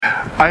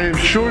I am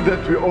sure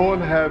that we all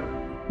have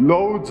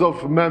loads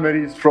of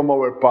memories from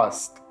our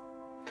past.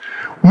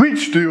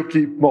 Which do you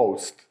keep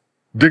most?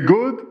 The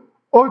good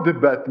or the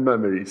bad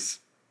memories?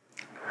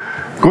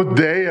 Good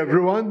day,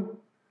 everyone.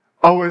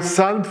 Our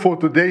psalm for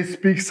today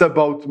speaks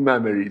about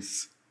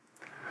memories.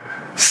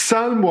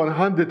 Psalm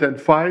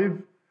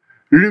 105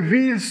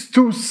 reveals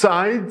two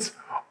sides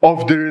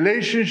of the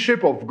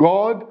relationship of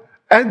God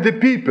and the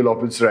people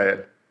of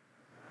Israel.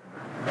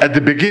 At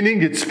the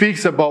beginning, it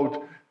speaks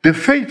about the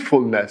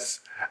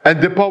faithfulness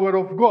and the power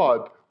of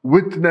God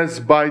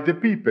witnessed by the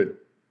people.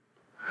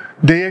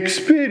 They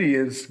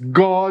experienced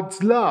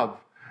God's love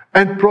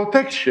and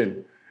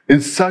protection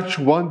in such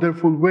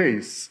wonderful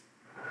ways.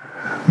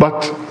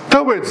 But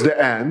towards the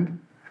end,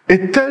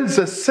 it tells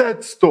a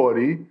sad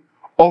story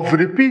of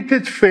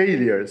repeated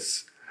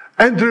failures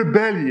and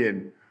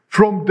rebellion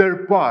from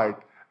their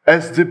part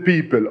as the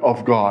people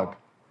of God.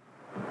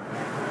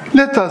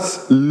 Let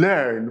us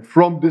learn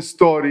from the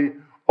story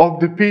of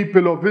the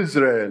people of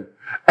Israel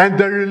and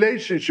their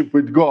relationship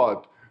with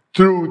God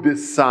through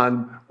this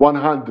Psalm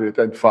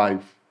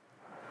 105.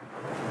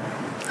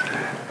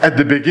 At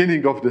the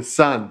beginning of the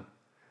Psalm,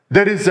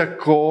 there is a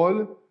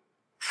call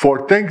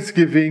for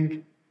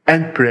thanksgiving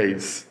and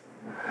praise,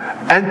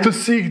 and to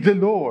seek the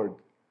Lord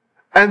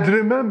and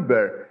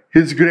remember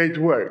His great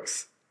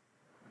works.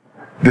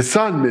 The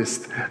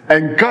psalmist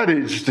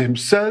encouraged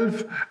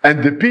himself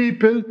and the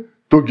people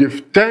to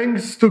give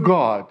thanks to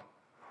God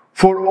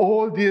for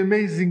all the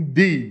amazing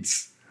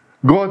deeds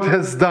God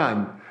has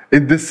done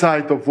in the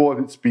sight of all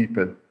His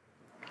people.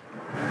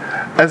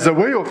 As a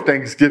way of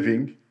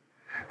thanksgiving,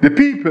 the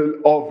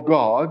people of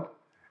God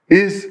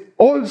is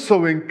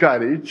also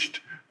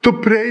encouraged to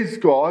praise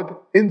God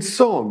in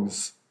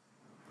songs.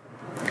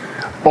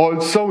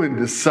 Also in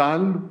the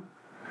psalm,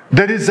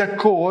 there is a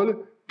call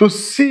to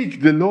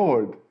seek the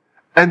Lord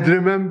and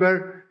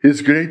remember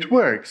His great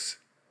works.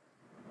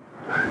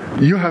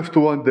 You have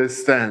to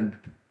understand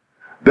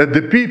that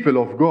the people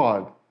of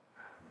God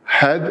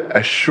had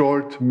a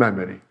short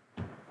memory.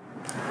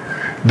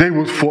 They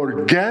would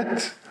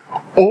forget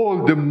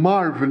all the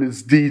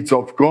marvelous deeds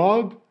of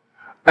God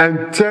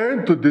and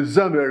turn to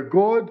dishonor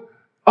God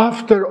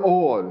after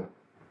all.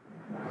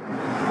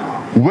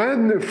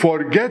 When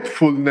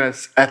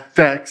forgetfulness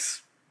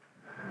attacks,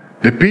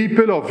 the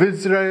people of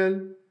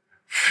Israel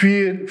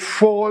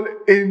fall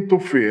into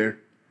fear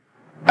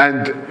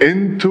and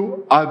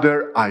into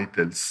other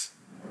idols,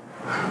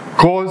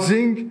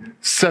 causing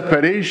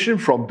separation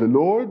from the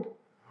Lord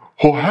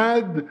who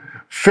had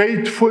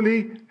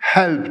faithfully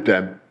helped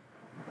them.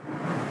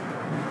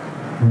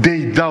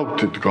 They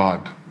doubted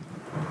God,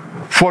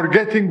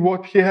 forgetting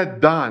what He had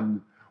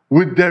done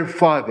with their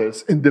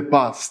fathers in the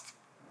past.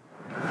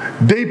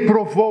 They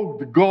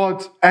provoked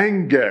God's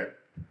anger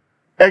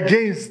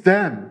against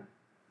them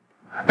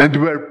and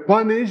were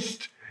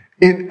punished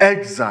in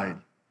exile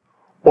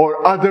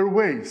or other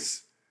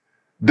ways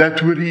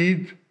that we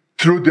read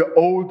through the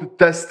Old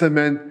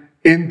Testament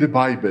in the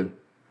Bible.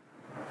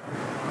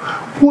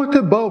 What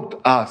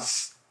about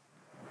us?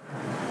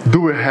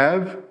 Do we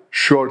have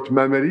short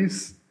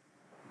memories?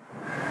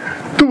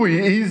 Do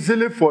we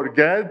easily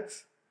forget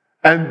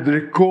and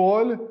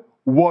recall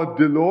what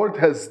the Lord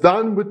has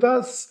done with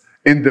us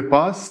in the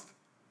past?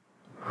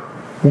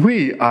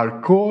 We are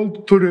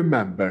called to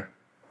remember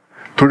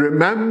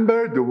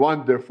the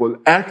wonderful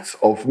acts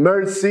of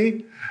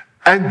mercy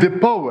and the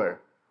power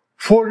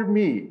for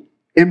me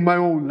in my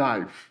own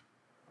life.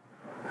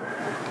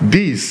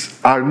 These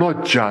are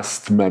not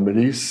just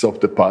memories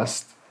of the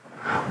past,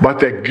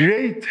 but a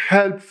great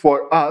help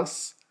for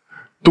us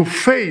to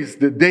face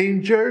the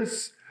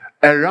dangers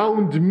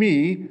around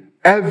me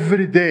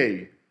every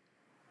day.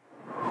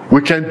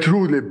 We can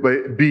truly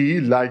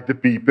be like the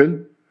people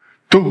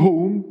to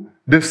whom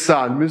the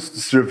psalmist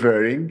is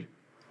referring.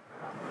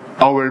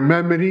 Our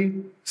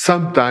memory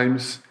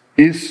sometimes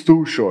is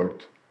too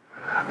short.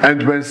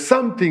 And when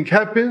something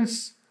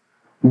happens,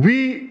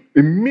 we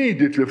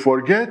immediately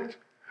forget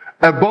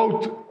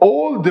about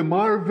all the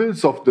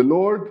marvels of the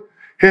Lord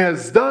He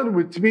has done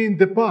with me in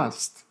the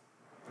past.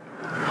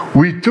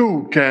 We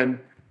too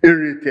can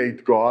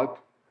irritate God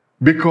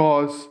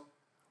because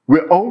we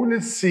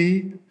only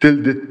see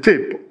till the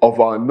tip of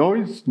our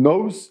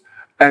nose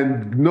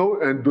and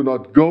do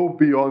not go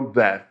beyond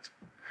that,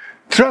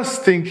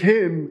 trusting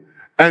Him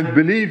and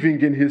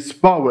believing in His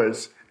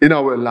powers in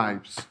our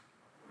lives.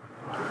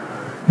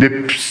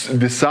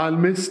 The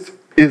psalmist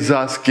is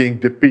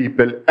asking the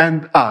people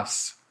and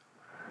us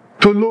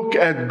to look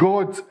at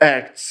God's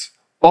acts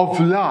of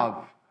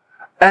love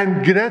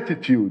and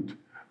gratitude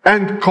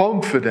and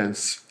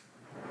confidence.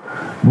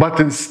 But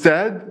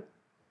instead,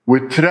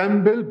 we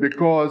tremble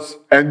because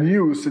a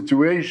new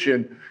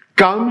situation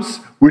comes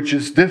which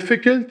is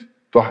difficult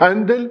to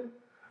handle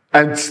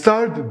and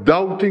start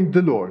doubting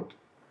the Lord.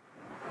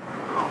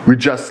 We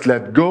just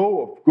let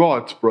go of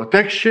God's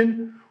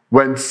protection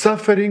when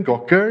suffering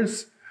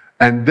occurs,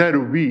 and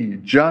then we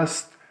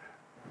just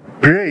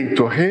pray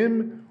to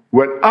Him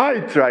when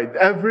I tried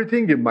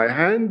everything in my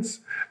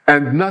hands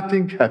and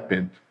nothing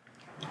happened.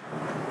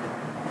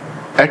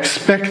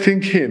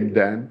 expecting Him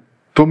then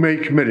to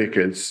make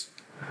miracles.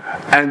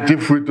 And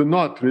if we do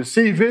not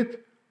receive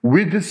it,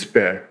 we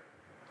despair.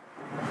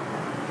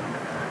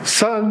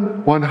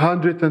 Psalm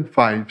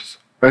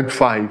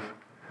 105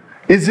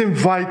 is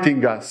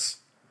inviting us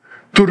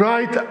to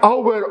write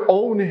our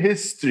own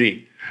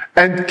history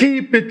and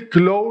keep it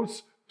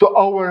close to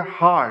our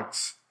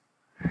hearts.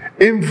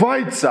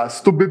 Invites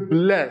us to be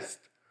blessed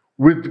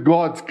with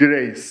God's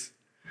grace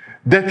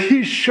that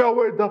He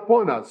showered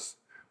upon us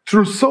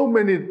through so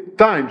many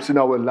times in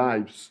our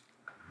lives.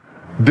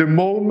 The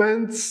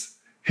moments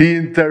He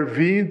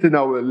intervened in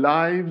our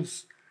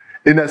lives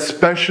in a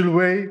special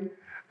way,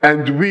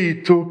 and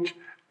we took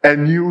a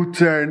new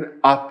turn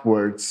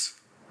upwards,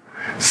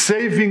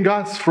 saving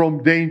us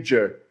from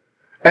danger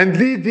and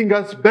leading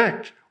us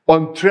back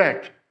on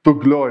track to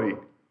glory.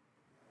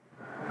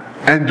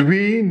 And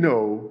we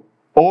know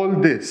all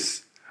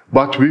this,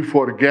 but we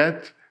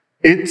forget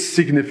its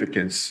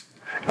significance,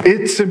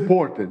 its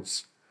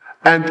importance,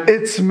 and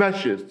its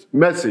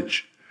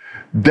message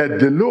that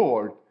the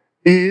Lord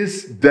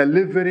is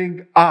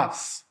delivering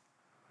us.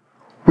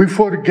 We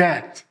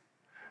forget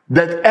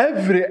that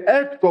every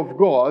act of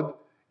God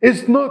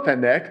is not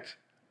an act,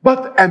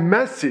 but a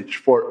message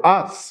for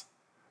us.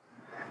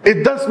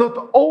 It does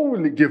not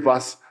only give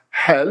us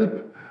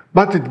help,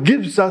 but it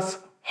gives us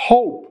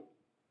hope,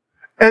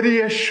 a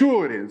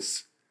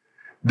reassurance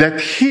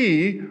that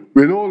He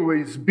will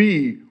always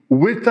be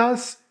with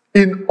us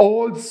in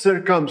all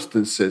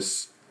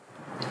circumstances.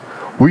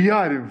 We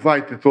are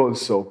invited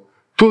also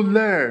to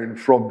learn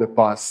from the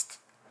past.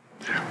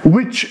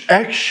 Which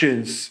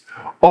actions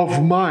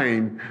of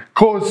mine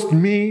caused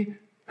me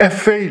a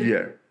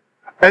failure,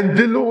 and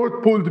the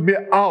Lord pulled me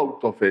out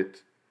of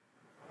it?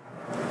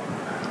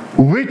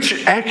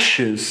 Which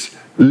actions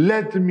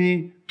led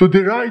me to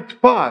the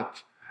right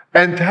path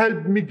and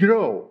helped me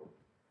grow?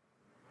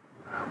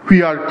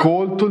 We are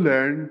called to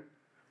learn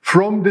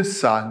from the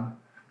Son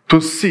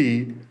to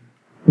see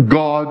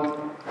God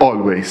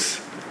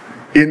always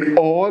in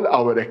all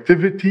our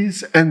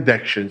activities and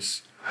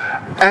actions,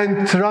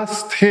 and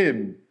trust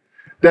Him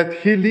that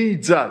He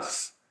leads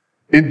us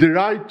in the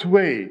right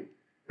way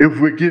if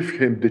we give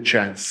Him the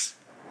chance.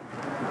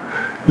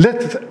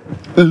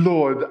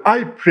 Lord,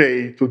 I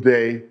pray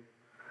today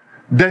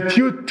that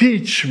You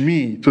teach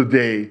me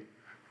today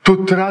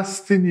to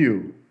trust in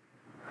You,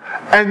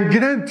 and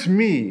grant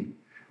me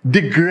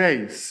the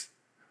grace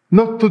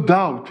not to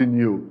doubt in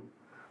You,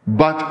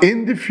 but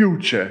in the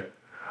future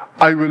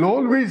I will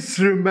always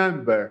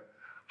remember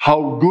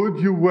how good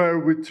You were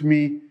with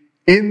me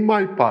in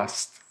my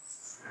past.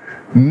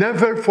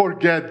 Never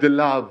forget the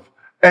love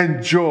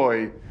and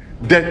joy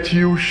that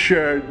You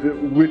shared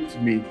with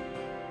me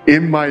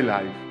in my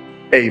life.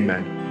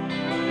 Amen.